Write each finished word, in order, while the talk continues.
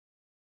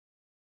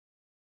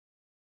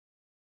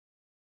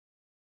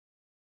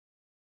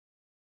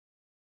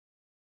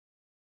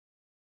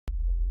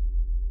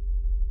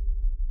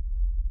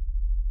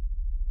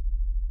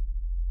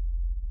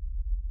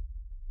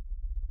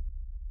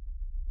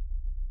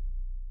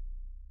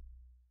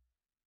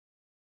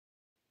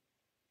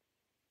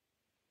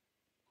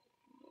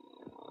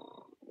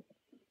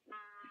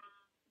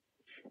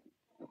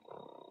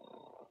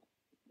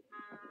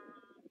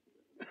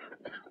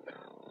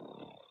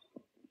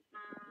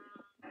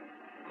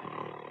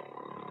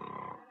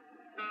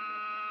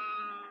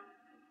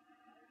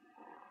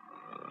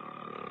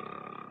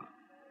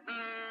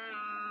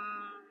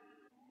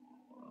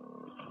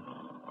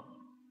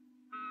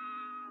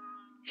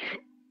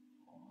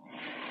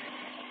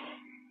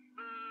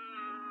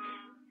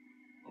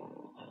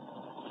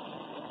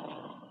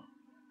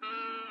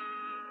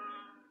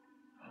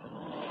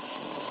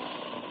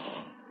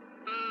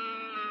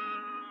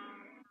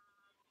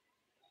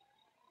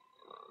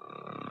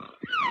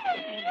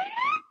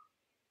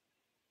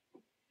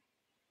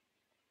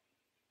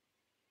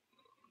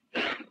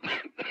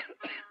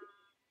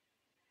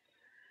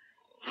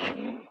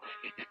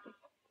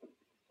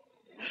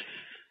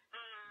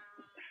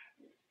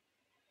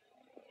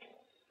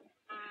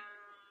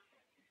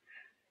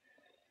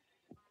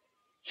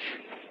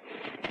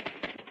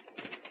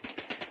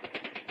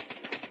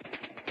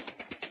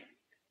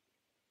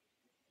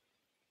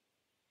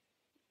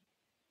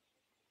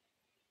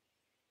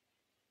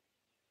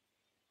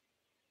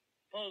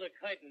pull the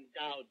curtain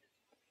down.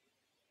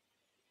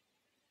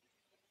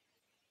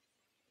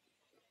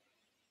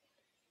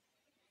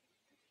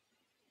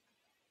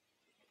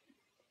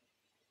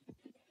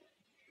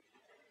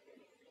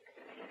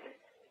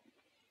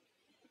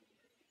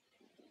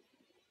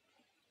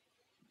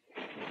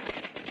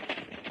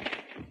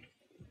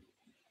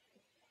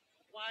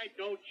 Why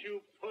don't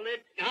you pull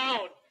it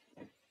down?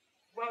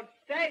 Well,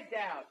 stay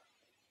down.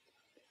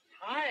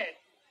 Tie it.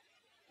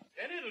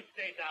 Then it'll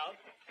stay down.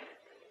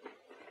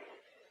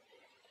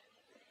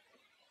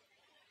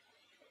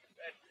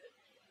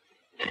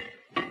 That's it.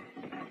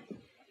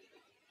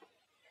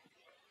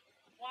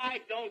 Why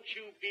don't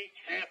you be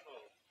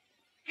careful?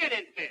 Get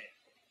in bed.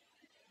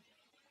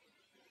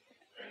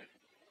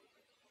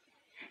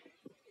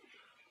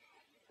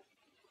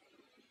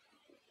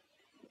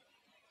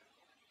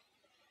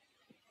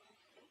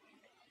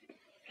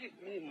 Give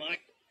me my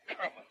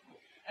cover.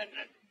 And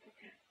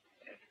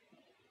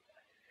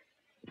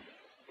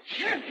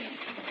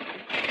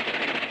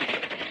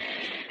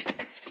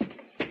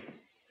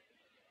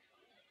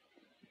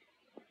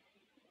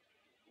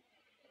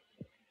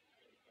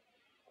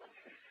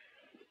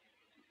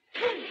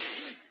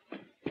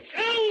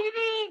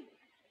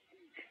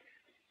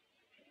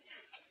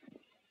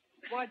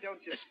Why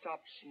don't you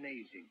stop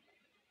sneezing?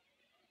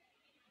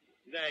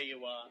 there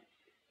you are.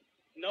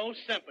 No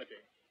sympathy.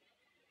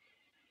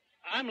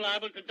 I'm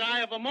liable to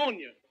die of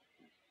ammonia.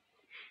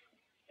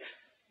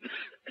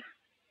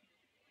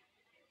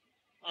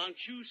 Aren't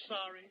you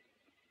sorry?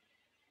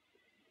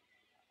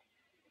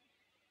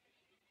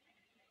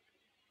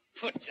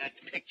 Put that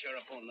picture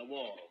up on the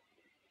wall.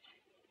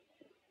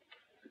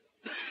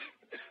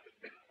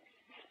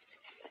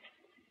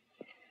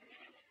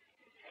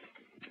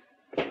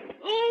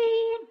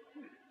 Oh,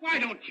 why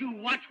don't you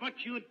watch what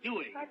you're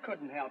doing? I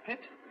couldn't help it.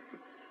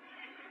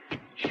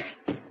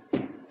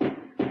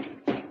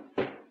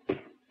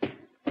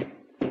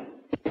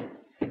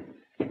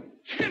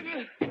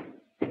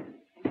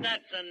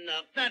 That's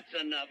enough.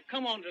 That's enough.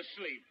 Come on to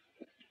sleep.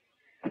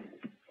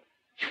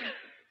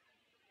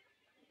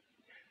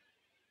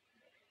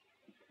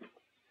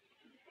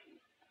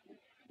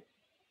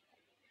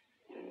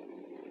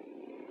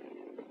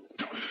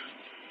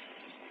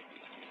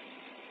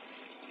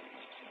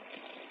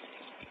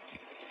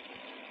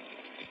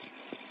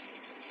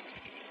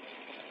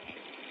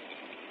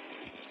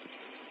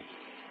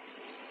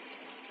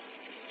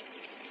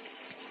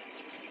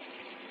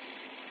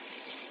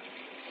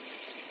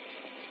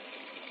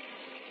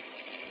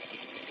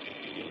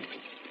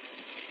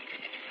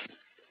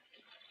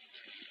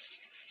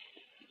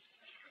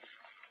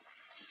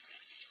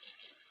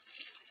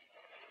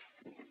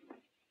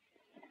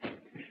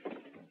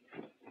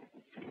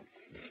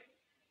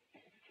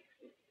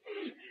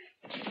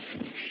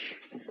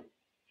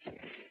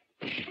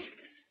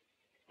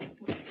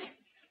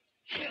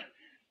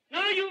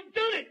 Now you've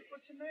done it.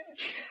 What's the matter?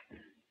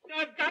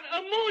 I've got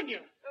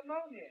ammonia.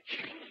 Ammonia.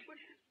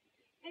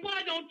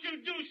 Why don't you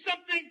do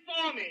something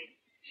for me?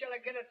 Shall I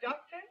get a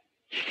doctor?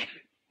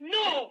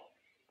 No!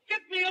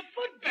 Get me a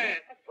foot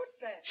bath. A foot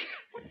bath?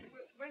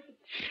 Where's the...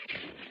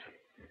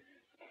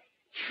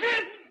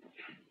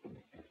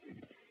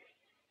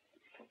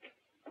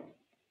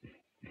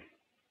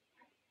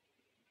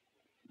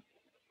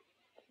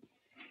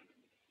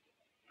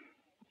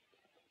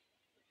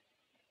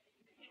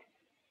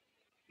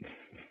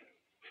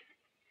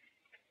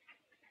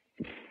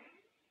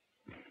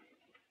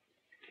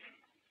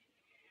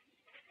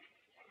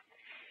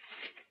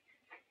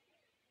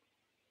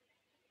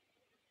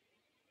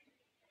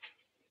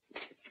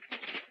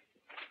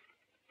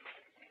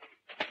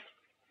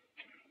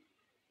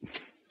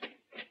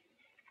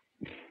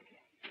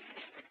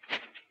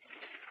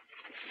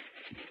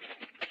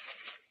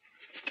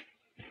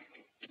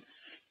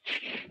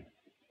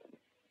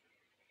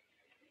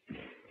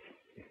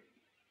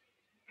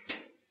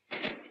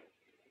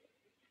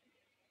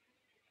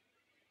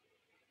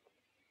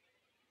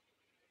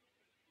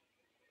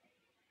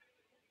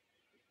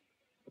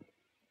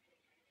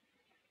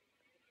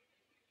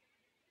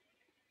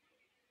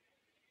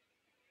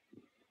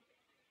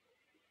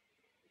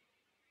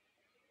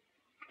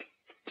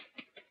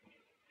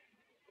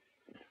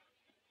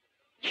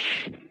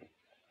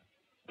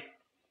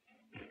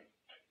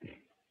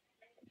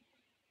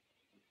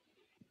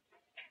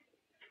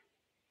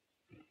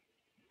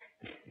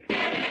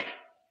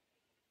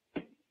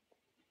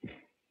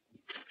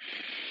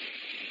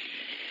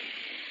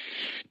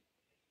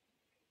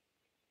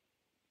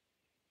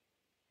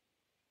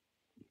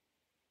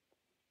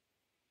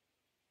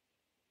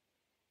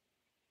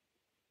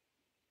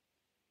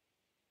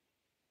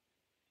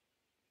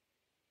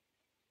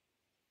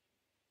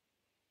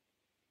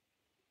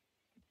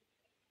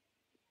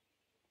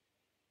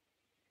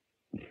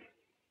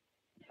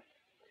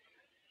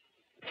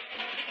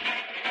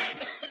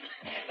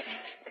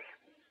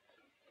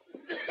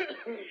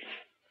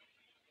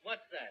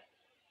 What's that?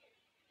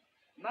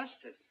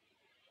 Mustard.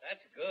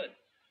 That's good.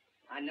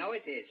 I know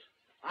it is.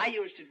 I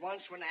used it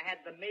once when I had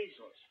the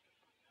measles.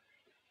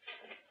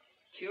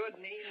 Cured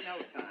me in no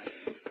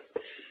time.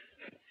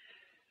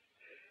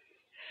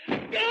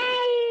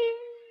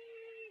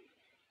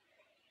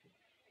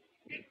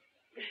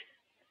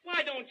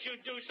 you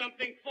do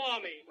something for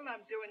me? Well,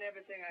 I'm doing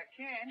everything I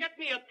can. Get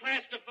me a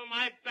plaster for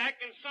my back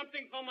and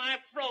something for my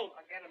throat.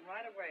 I'll get them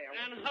right away.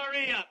 And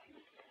hurry up.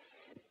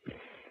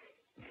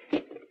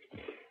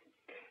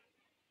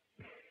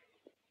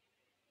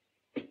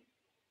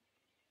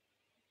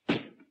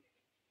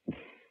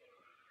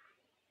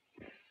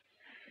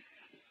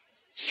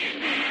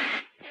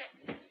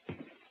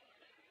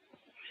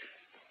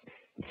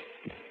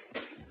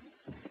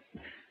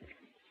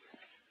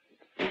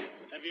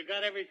 Have you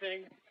got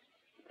everything?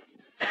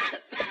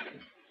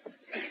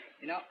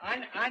 You know,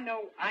 I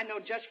know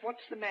just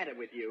what's the matter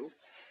with you.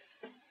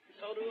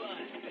 So do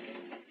I.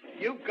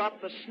 You've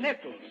got the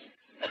sniffles.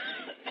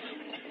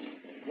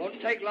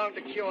 Won't take long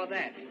to cure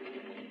that.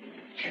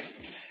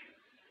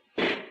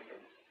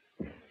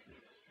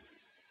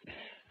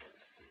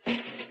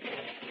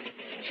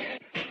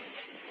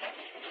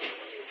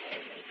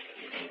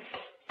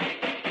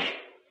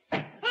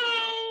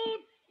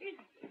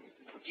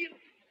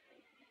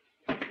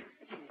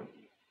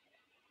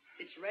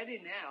 It's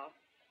ready now.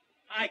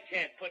 I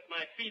can't put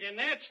my feet in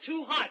there. It's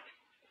too hot.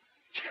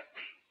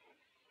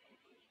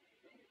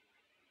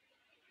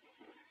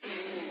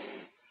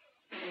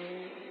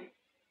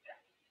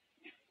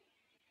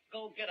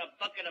 Go get a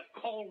bucket of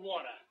cold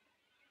water.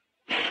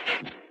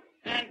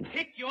 And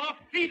pick your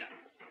feet up.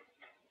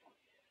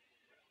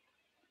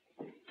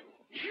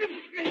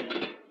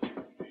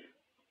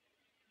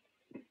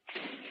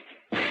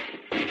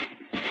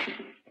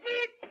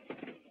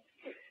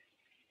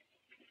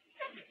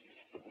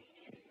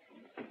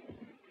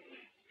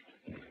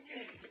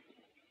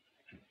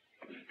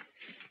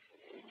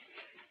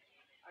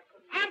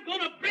 I'm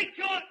gonna break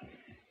your...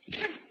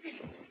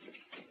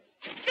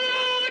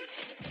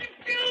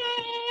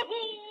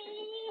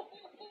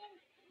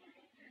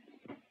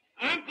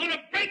 I'm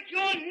gonna break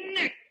your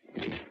neck.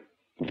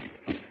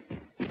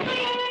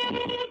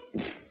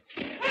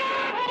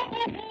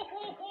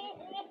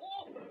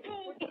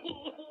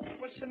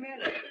 What's the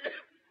matter?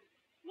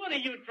 What are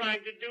you trying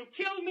to do?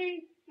 Kill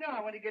me? No,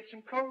 I want to get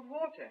some cold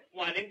water.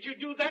 Why didn't you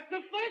do that in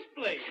the first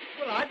place?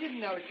 Well, I didn't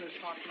know it was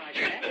hot like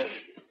that.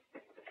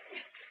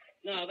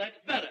 Now, that's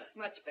better.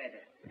 Much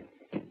better.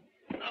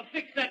 I'll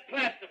fix that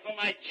plaster for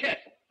my chest.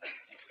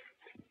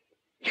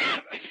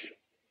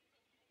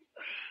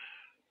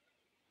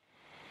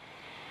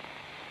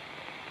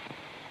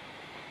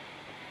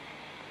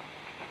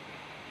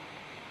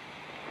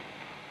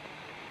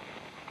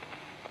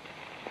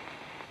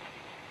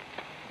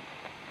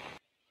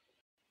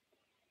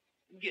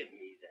 Give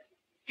me that.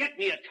 Get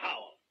me a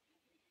towel.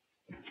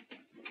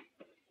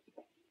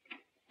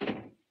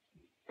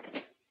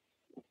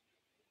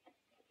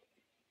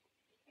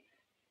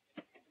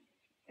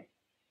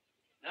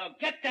 Now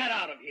get that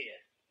out of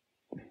here.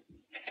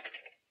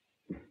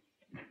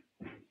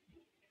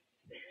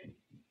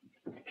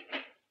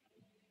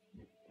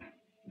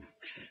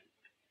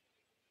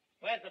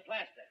 Where's the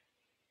plaster?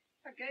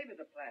 I gave her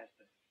the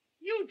plaster.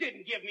 You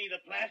didn't give me the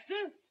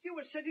plaster. You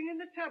were sitting in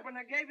the tub when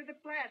I gave her the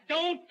plaster.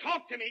 Don't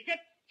talk to me. Get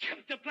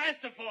the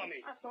plaster for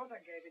me. I thought I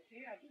gave it to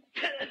you.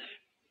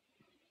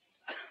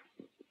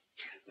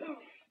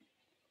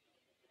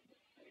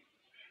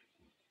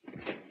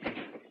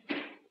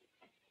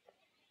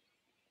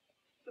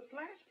 The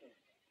plaster.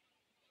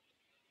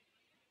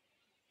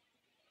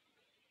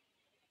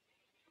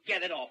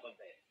 Get it off of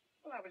there.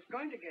 Well, I was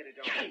going to get it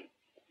off.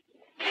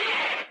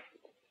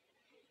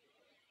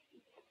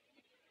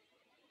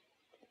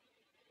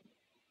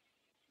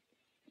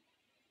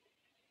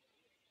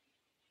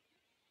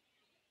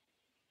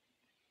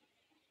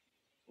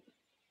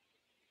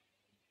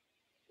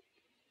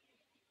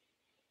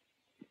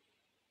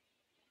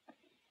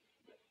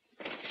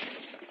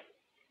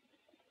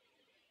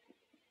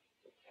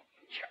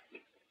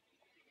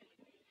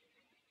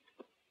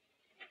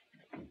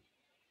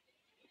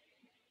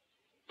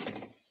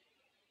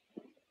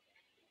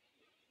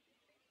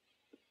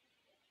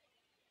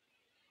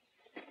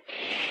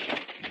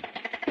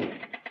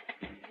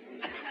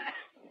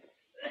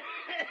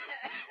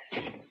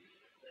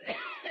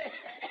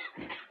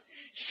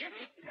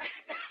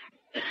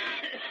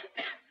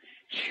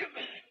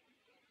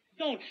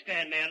 Don't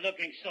stand there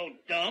looking so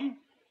dumb.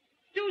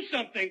 Do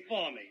something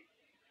for me.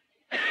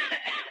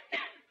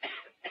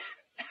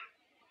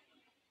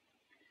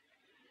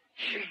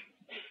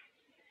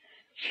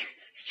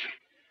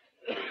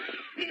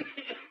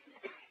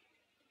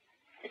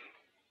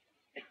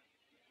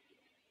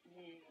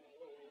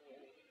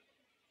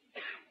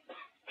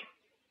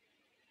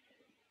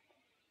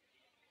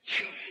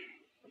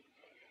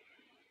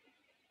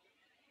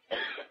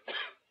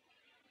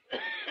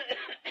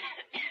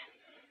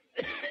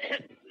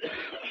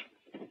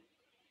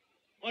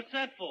 What's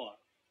that for?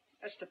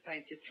 That's to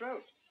paint your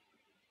throat.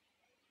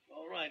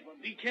 All right, well,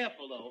 be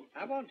careful, though.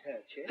 I won't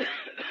hurt you.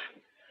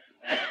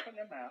 Open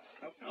them out.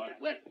 Open All it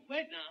right, up.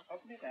 wait now.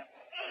 Open it up.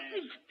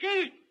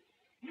 Good.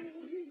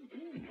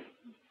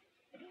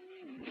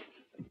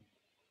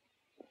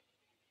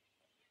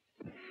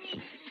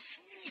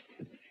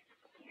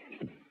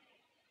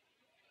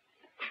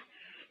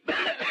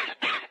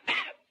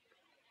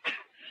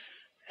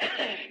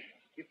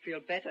 You feel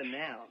better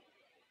now.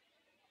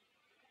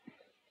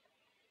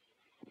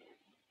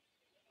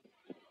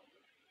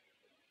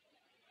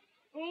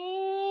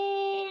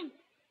 Oh!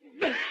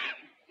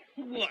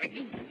 What?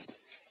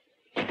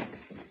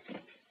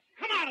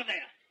 Come out of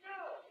there!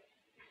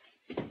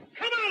 No!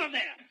 Come out of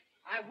there!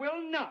 I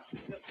will not.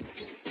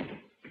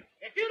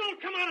 If you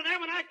don't come out of there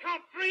when I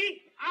count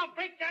 3, I'll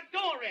break that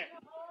door in.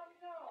 Oh,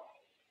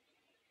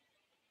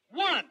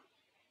 no. 1.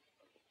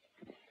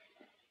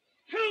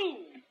 2.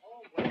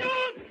 Oh, well.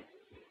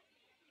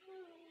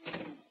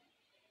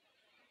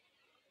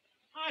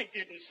 I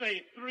didn't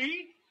say 3.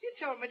 You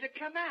told me to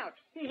come out.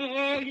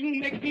 Oh, you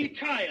make me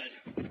tired.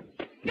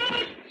 No!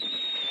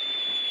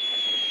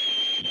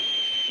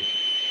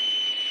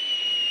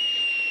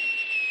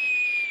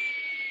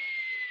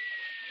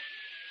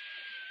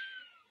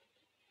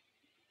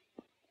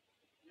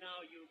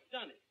 Now you've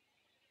done it.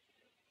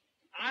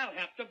 I'll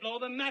have to blow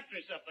the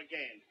mattress up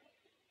again.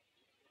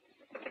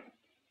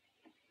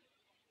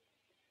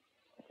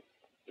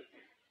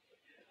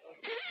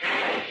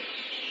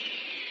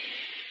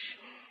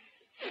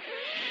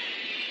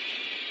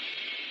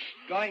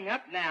 Going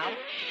up now.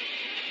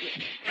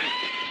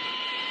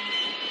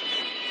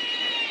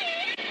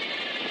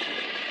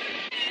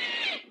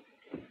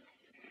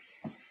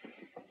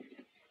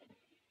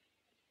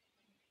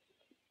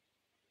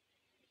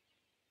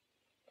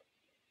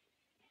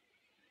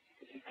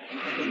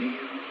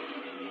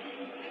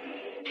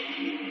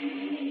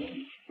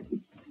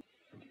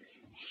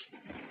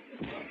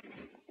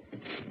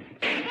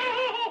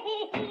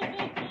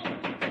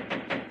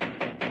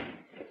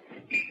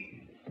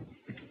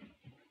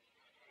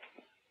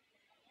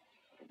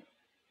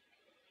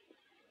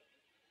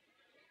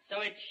 So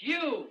it's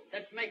you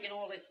that's making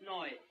all this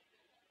noise.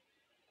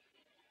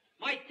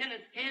 My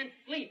tenants can't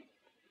sleep.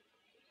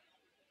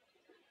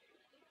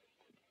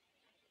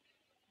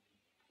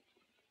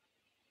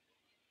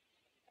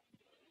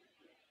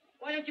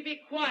 Why don't you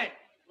be quiet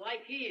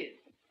like he is?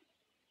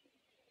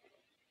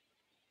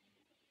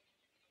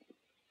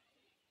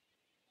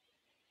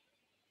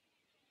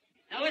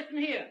 Now listen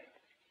here.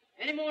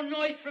 Any more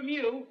noise from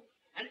you,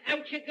 and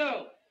out you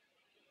go.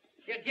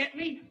 You get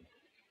me?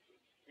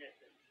 Yes,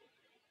 sir.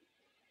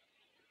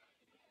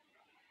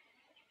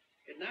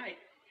 Good night.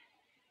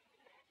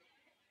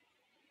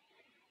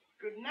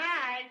 Good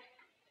night.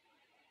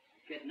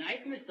 Good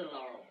night, Mr.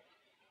 Laurel.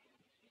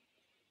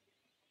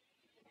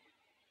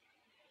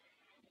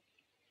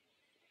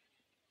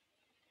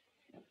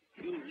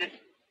 You listen,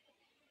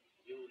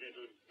 you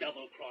little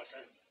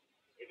double-crosser.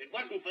 If it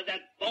wasn't for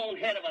that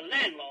bonehead of a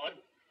landlord,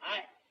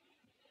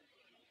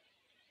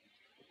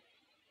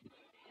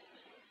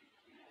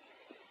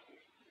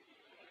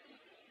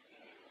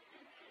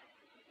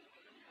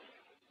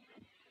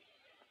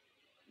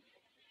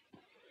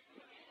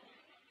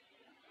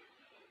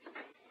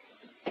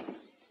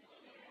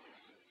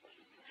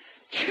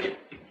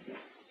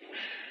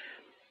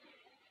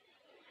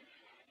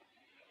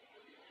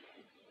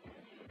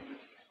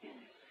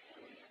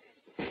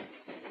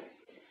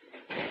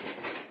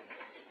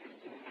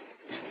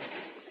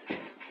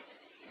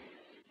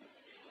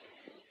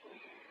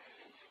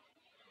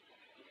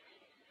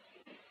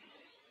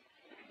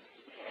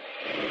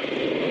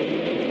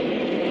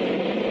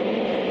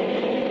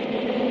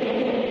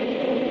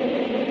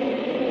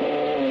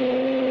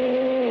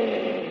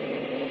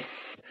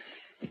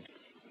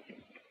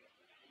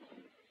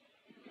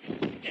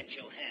 Get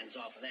your hands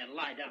off of there and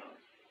lie down.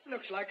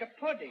 Looks like a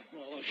pudding.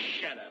 Oh,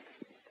 shut up.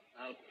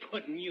 I'll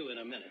pudding you in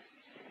a minute.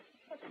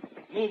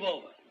 Move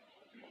over.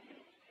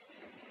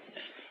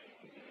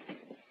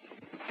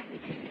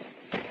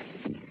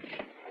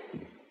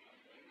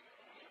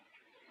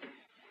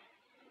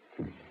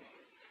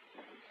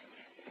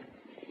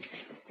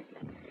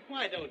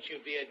 Why don't you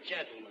be a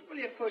gentleman? Will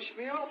you push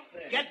me off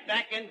there? Get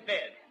back in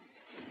bed.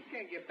 You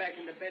can't get back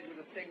into bed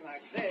with a thing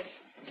like this.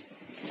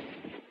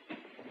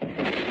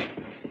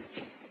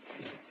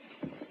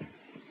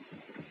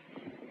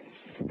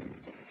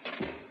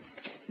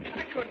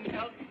 I couldn't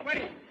help.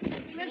 Wait.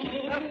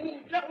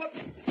 Listen.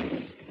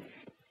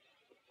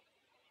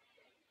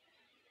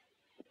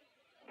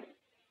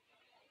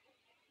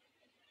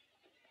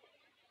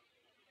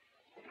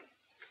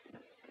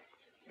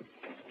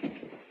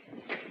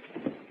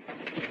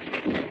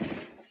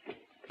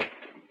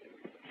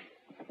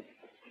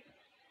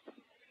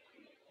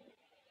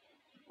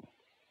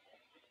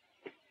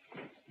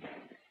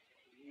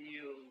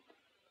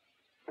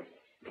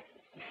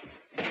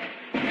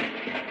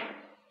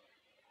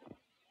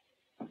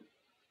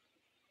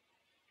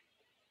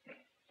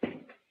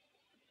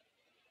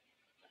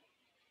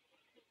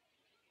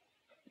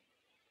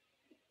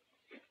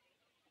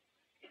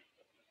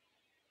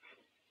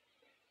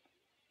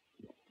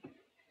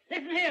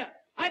 Listen here.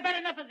 I've had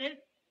enough of this.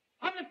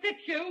 I'm going to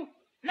fix you.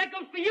 And that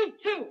goes for you,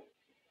 too.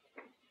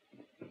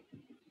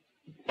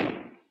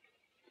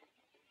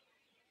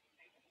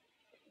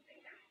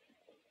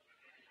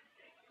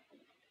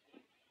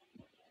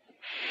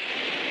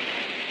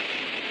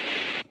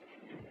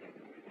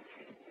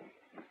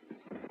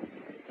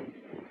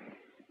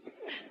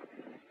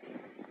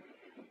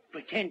 For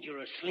pretend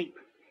you're asleep.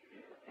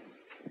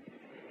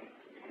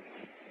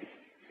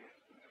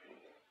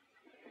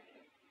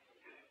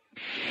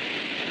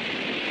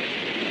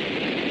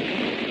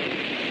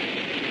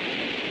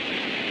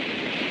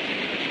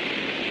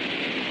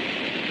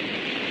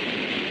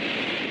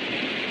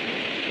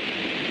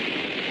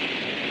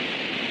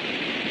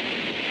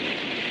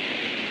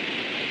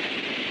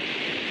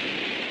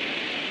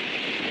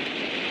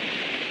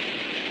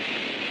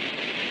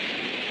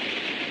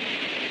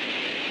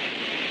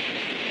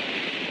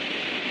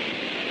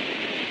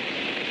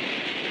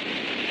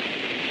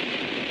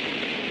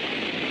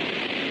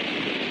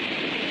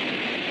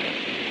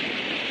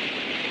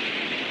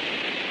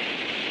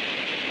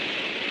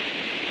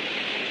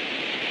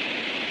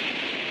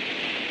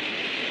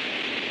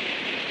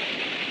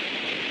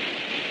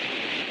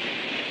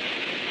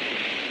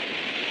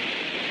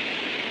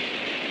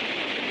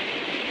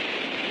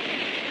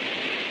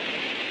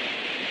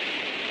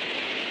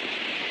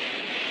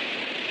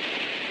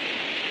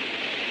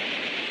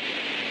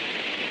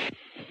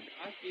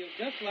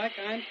 Just like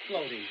I'm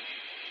floating.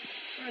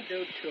 I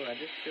do, too. I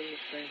just feel the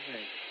same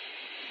way.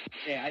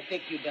 Say, I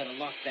think you better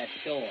lock that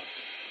door.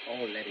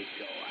 Oh, let it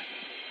go.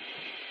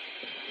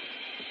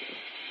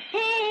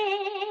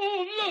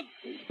 Oh, look!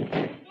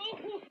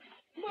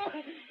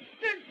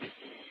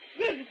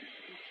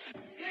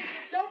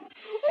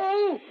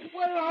 Oh,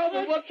 where are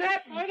they? What's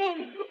happened? I don't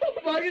know. Oh,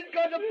 my, it's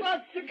going to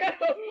bust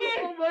together.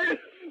 Oh, my,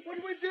 what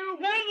do we do?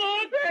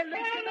 Landlord!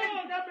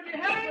 Somebody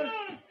help us.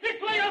 This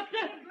way,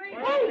 officer!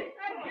 Oh!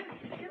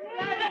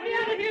 Let me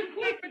out of here,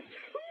 quick!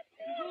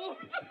 Landlord!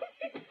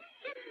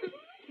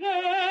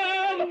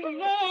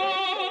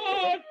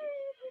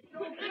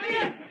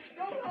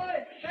 Don't hurry!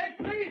 Hey,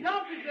 please,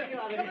 officer!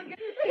 Come and get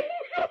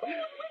me!